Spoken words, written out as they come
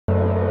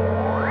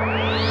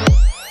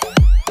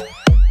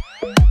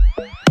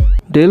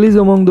Dell is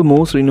among the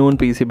most renowned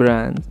PC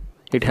brands.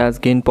 It has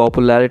gained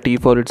popularity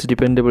for its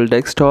dependable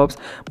desktops,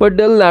 but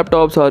Dell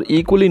laptops are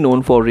equally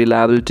known for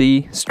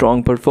reliability,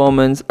 strong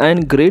performance,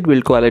 and great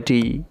build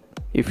quality.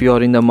 If you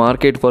are in the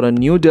market for a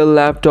new Dell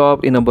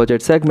laptop in a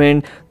budget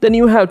segment, then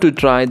you have to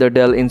try the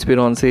Dell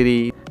Inspiron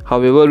series.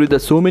 However, with the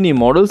so many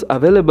models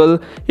available,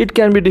 it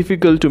can be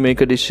difficult to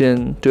make a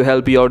decision. To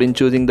help you out in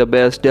choosing the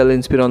best Dell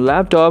Inspiron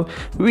laptop,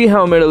 we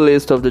have made a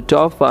list of the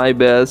top 5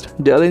 best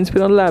Dell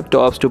Inspiron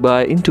laptops to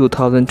buy in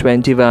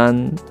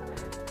 2021.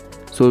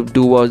 So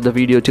do watch the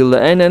video till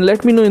the end and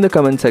let me know in the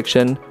comment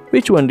section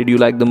which one did you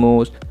like the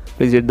most.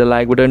 Please hit the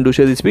like button to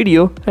share this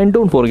video and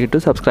don't forget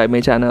to subscribe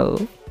my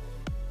channel.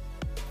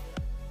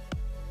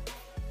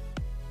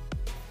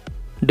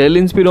 Dell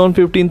Inspiron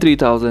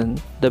 15-3000,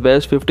 the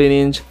best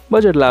 15-inch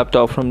budget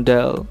laptop from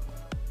Dell.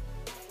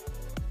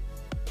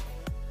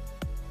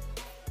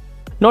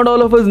 Not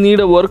all of us need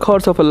a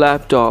workhorse of a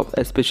laptop,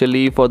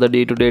 especially for the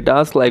day-to-day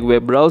tasks like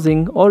web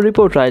browsing or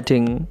report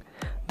writing.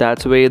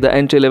 That's where the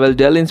entry-level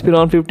Dell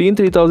Inspiron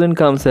 15-3000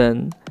 comes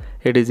in.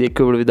 It is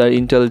equipped with the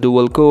Intel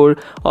dual-core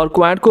or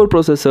quad-core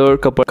processor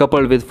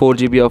coupled with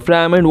 4GB of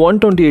RAM and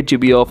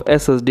 128GB of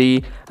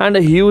SSD and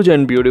a huge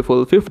and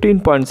beautiful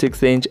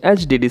 15.6-inch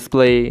HD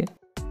display.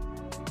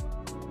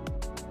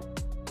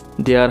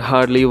 They are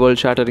hardly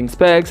world-shattering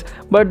specs,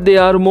 but they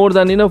are more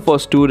than enough for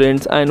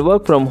students and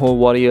work-from-home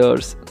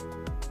warriors.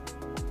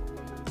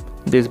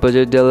 This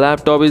budget Dell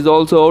laptop is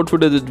also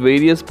outfitted with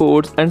various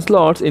ports and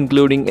slots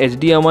including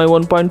HDMI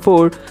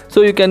 1.4,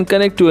 so you can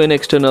connect to an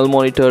external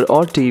monitor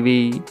or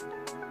TV.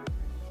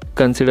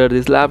 Consider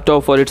this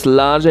laptop for its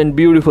large and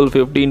beautiful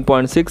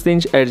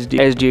 15.6-inch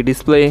HD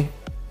display,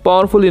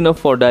 powerful enough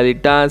for daily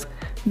tasks,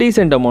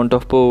 decent amount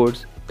of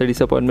ports. The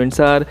disappointments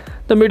are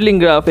the middling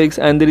graphics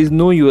and there is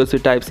no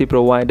USB Type-C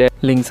provided.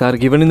 Links are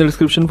given in the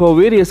description for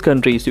various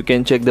countries. You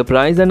can check the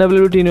price and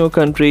availability in your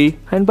country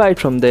and buy it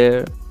from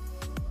there.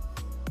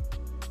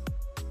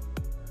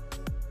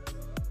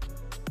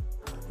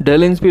 Dell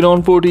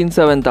Inspiron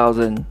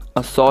 14-7000,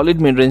 a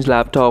solid mid-range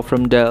laptop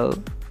from Dell.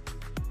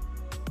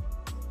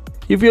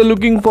 If you are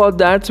looking for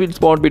that sweet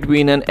spot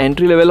between an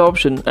entry-level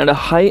option and a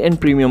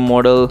high-end premium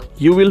model,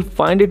 you will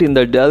find it in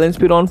the Dell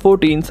Inspiron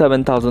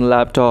 14-7000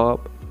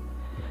 laptop.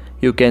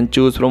 You can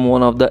choose from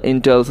one of the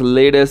Intel's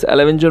latest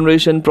 11th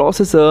generation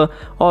processor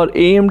or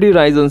AMD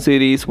Ryzen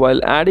series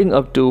while adding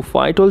up to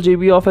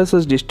 512GB of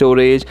SSD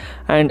storage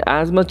and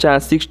as much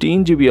as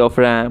 16GB of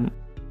RAM.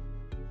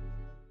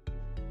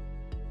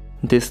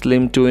 This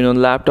slim 2-in-1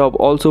 laptop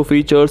also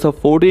features a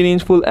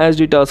 14-inch Full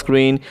HD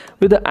touchscreen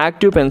with the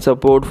Active Pen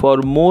support for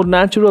more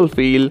natural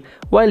feel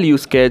while you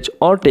sketch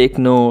or take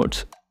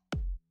notes.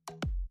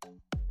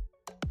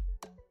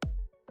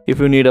 If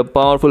you need a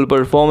powerful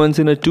performance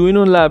in a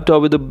 2-in-1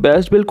 laptop with the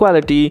best build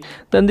quality,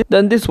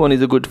 then this one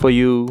is good for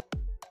you.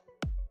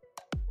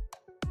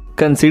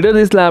 Consider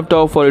this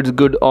laptop for its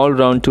good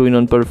all-round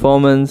 2-in-1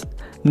 performance,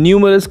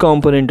 numerous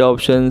component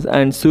options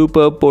and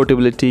superb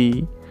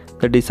portability.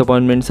 The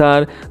disappointments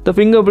are the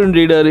fingerprint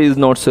reader is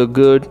not so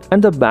good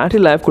and the battery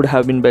life could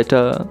have been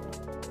better.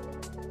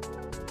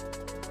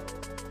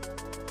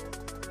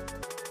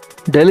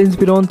 Dell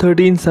Inspiron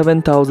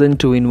 13-7000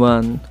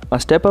 2-in-1, a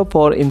step up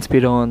for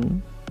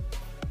Inspiron.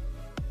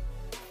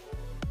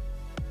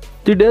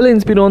 The Dell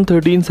Inspiron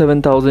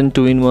 13-7000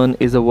 2-in-1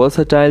 is a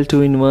versatile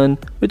 2-in-1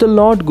 with a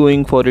lot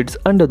going for its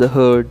under the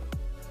hood.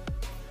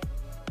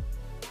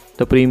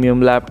 The premium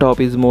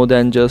laptop is more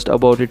than just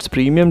about its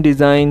premium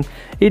design,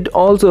 it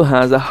also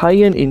has a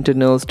high-end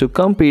internals to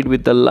compete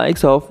with the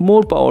likes of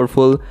more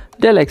powerful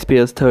Dell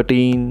XPS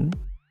 13.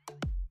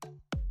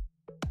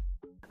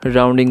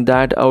 Rounding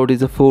that out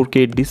is a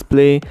 4K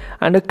display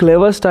and a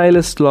clever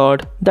stylus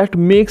slot that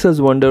makes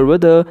us wonder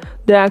whether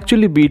they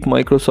actually beat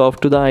Microsoft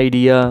to the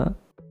idea.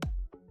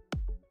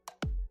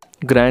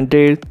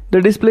 Granted, the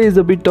display is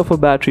a bit of a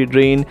battery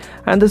drain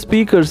and the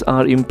speakers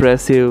are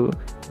impressive,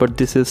 but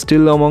this is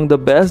still among the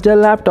best Dell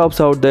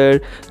laptops out there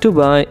to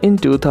buy in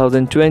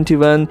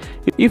 2021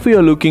 if you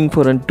are looking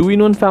for a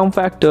 2-in-1 form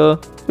factor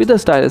with a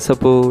stylus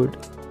support.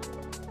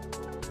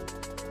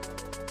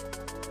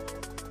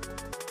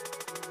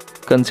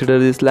 Consider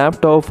this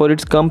laptop for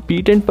its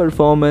competent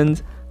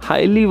performance,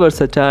 highly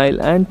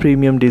versatile and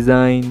premium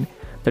design.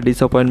 The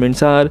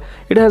disappointments are,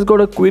 it has got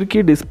a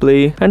quirky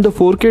display and the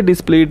 4K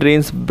display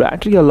drains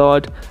battery a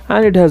lot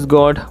and it has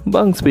got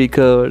bunk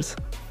speakers.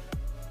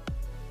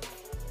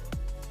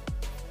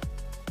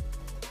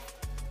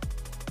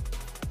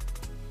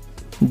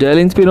 Dell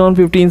Inspiron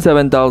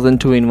 15-7000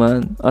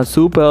 2-in-1, a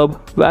superb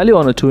value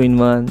on a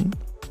 2-in-1.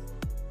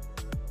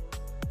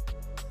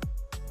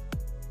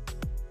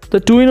 The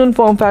 2-in-1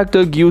 form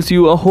factor gives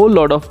you a whole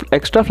lot of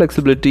extra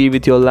flexibility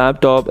with your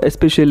laptop,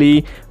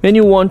 especially when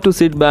you want to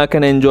sit back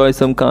and enjoy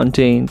some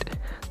content.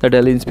 The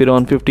Dell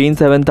Inspiron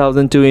 15-7000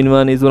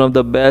 2-in-1 is one of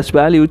the best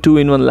value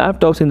 2-in-1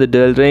 laptops in the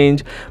Dell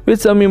range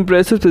with some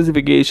impressive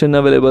specifications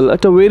available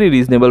at a very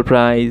reasonable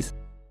price.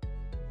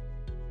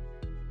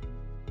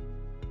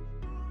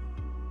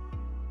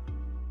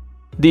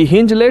 The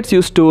hinge lets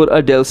you store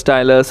a Dell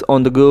stylus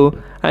on the go,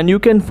 and you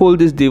can fold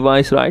this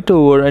device right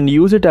over and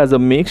use it as a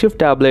makeshift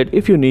tablet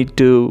if you need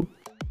to.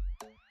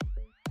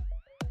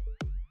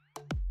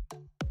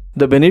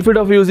 The benefit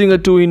of using a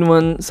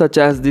 2-in-1 such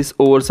as this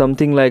over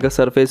something like a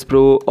Surface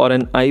Pro or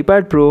an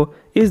iPad Pro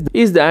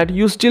is that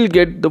you still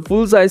get the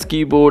full-size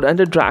keyboard and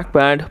a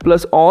trackpad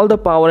plus all the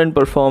power and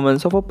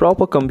performance of a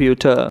proper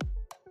computer.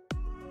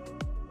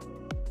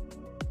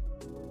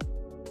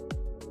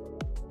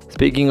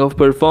 Speaking of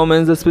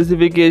performance, the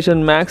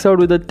specification max out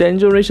with a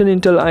 10th generation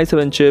Intel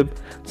i7 chip,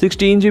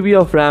 16GB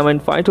of RAM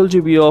and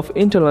 512GB of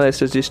internal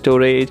SSD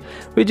storage,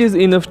 which is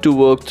enough to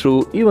work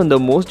through even the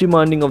most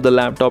demanding of the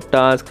laptop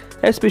tasks,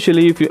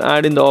 especially if you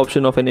add in the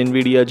option of an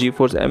Nvidia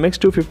GeForce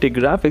MX250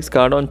 graphics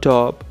card on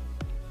top.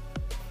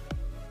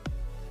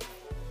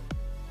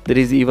 There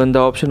is even the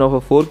option of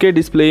a 4K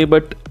display,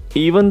 but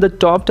even the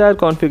top tier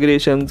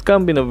configurations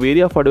come in a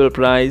very affordable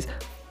price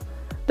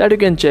that you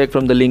can check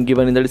from the link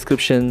given in the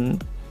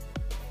description.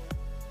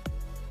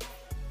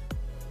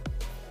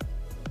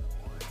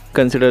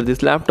 Consider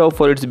this laptop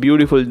for its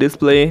beautiful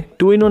display,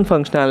 2-in-1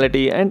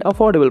 functionality and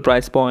affordable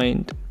price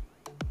point.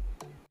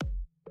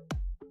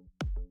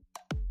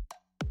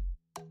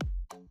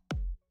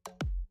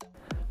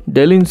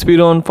 Dell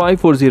Inspiron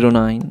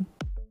 5409.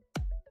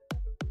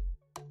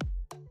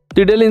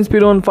 The Dell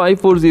Inspiron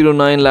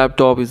 5409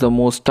 laptop is the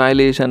most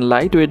stylish and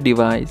lightweight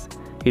device.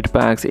 It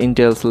packs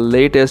Intel's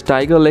latest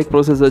Tiger Lake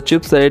processor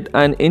chipset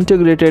and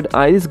integrated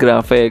Iris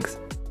graphics.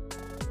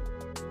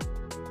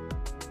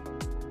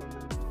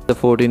 The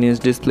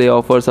 14-inch display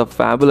offers a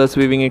fabulous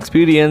viewing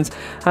experience,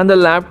 and the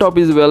laptop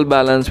is well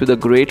balanced with the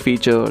great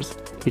features.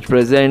 It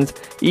presents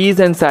ease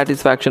and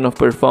satisfaction of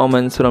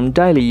performance from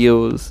daily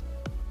use.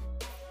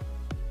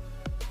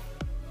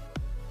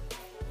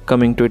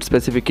 Coming to its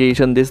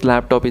specification, this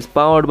laptop is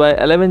powered by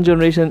 11th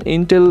generation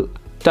Intel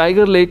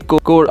Tiger Lake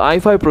Core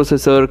i5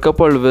 processor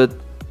coupled with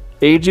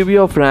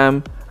 8GB of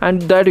RAM,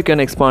 and that you can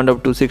expand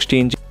up to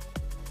 16GB.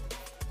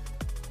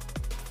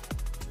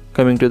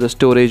 Coming to the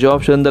storage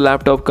option, the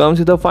laptop comes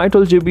with a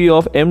 512GB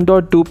of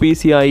M.2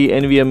 PCIe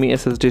NVMe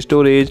SSD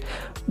storage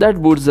that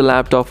boots the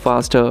laptop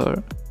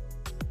faster.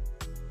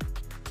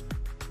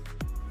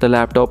 The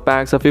laptop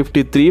packs a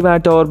 53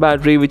 Wh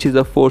battery, which is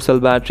a 4-cell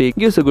battery,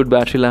 gives a good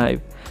battery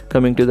life.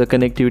 Coming to the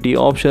connectivity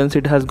options,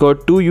 it has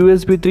got two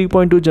USB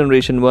 3.2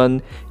 Generation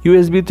 1,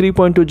 USB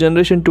 3.2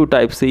 Generation 2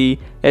 Type-C,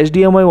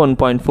 HDMI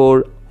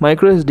 1.4,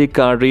 microSD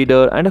card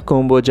reader and a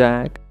combo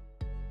jack.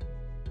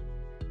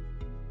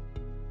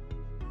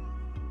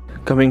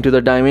 Coming to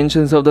the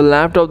dimensions of the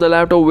laptop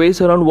weighs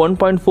around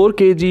 1.4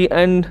 kg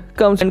and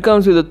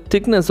comes with a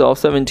thickness of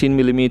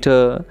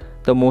 17mm.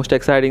 The most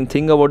exciting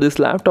thing about this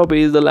laptop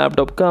is the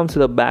laptop comes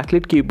with a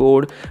backlit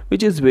keyboard,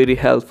 which is very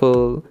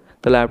helpful.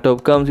 The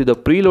laptop comes with a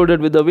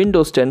preloaded with the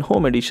Windows 10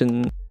 Home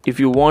Edition. If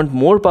you want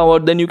more power,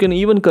 then you can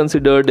even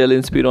consider Dell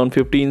Inspiron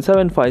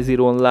 15750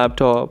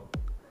 laptop.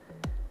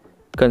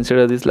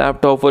 Consider this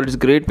laptop for its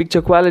great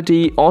picture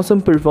quality,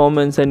 awesome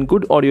performance and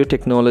good audio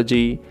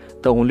technology.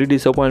 The only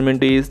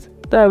disappointment is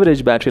the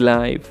average battery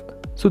life.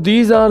 So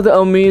these are the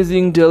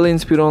amazing Dell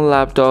Inspiron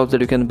laptops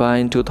that you can buy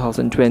in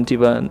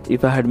 2021.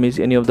 If I had missed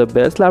any of the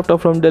best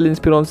laptop from Dell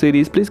Inspiron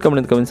series, please comment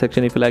in the comment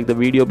section. If you like the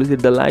video, please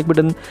hit the like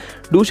button.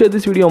 Do share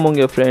this video among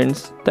your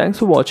friends. Thanks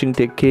for watching.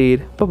 Take care.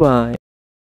 Bye bye.